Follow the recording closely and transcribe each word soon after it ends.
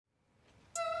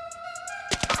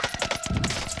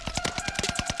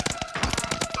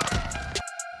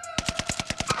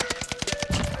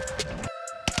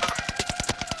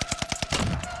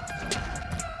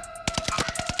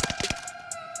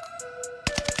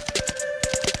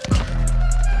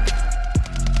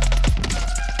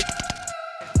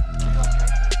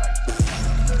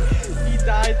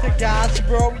gas,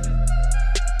 bro.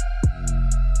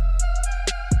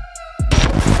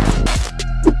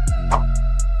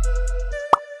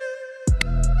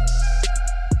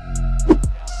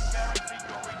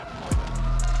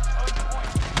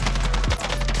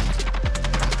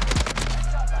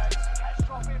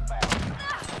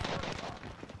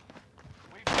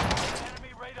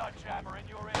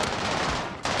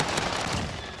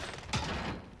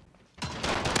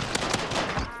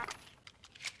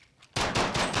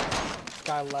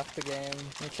 Guy left the game.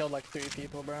 He killed like 3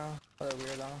 people, bro. What a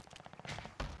weirdo.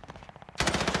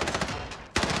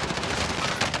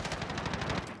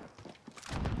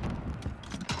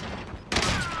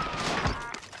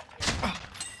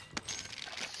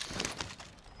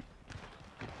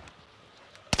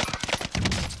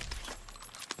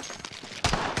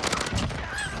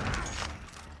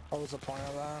 What was the point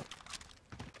of that?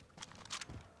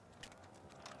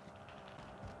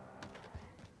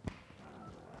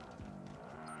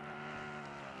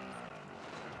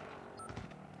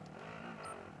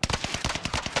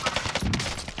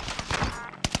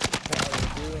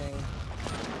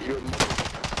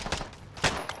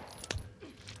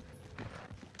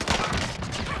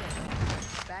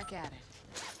 Back at it.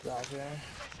 Gotcha.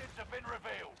 Positions have been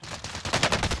revealed.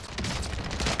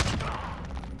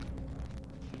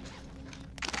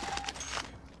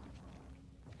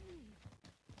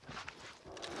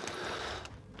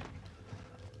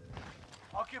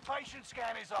 Occupation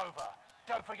scan is over.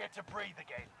 Don't forget to breathe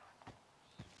again.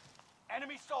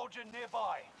 Enemy soldier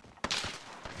nearby.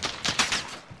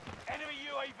 Enemy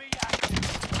UAV active.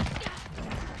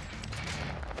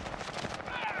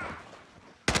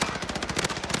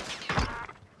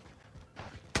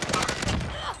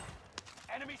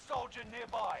 Enemy soldier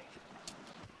nearby.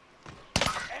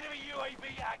 Enemy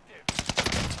UAV active.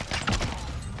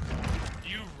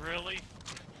 You really?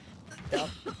 Yep,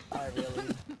 I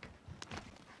really.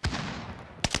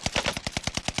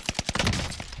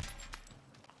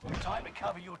 Time to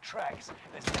cover your tracks.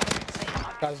 There's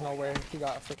Guys know where he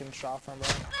got a freaking shot from, bro.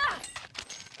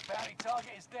 The bounty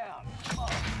target is down. Come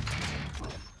on.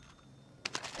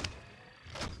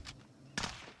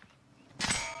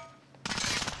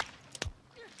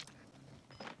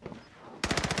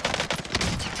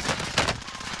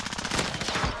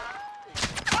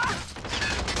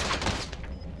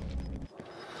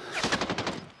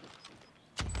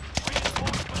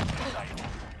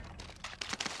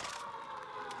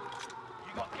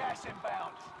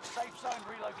 Inbound. Safe zone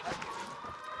relocated.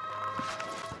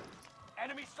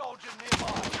 Enemy soldier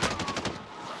nearby.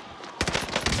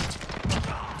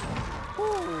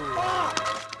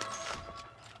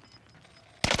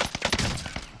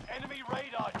 Enemy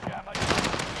radar jammer.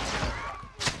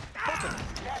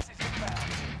 Gas is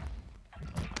inbound.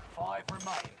 5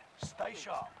 remain. Stay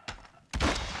sharp.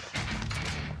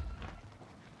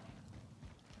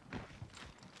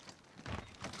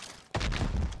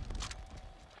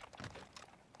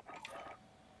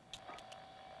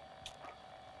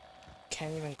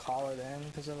 Can't even call it in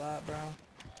because of that, bro.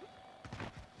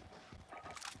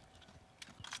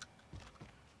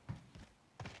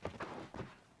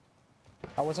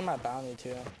 I wasn't my bounty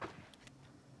too.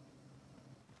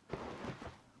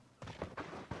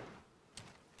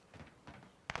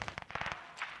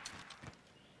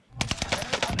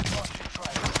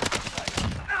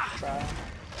 Try.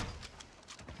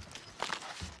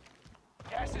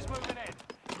 Gas is moving in.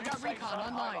 We got recon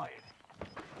online.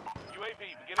 UAV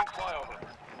beginning flyover.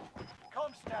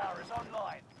 Comms tower is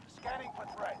online. Scanning for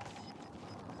threats.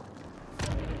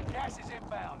 Gas is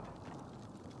inbound.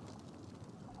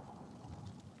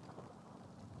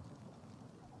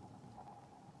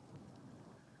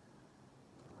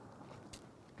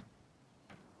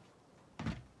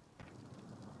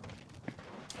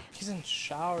 He's in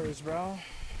showers, bro.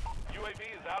 UAV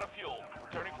is out of fuel.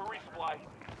 Returning for resupply.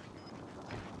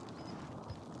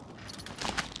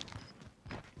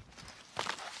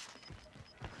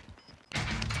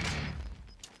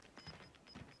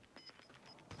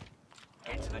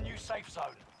 Get to the new safe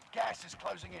zone. Gas is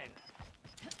closing in.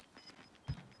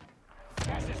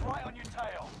 Gas is right on your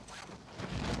tail.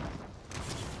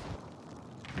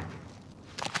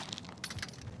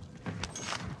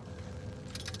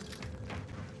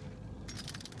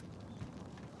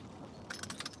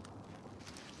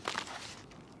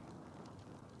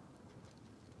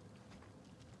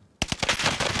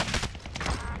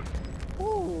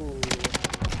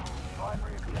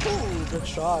 Good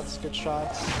shots, good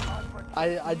shots.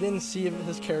 I didn't see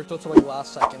his character till like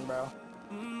last second, bro.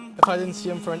 If I didn't see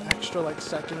him for an extra like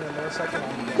second or millisecond,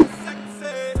 I'm dead.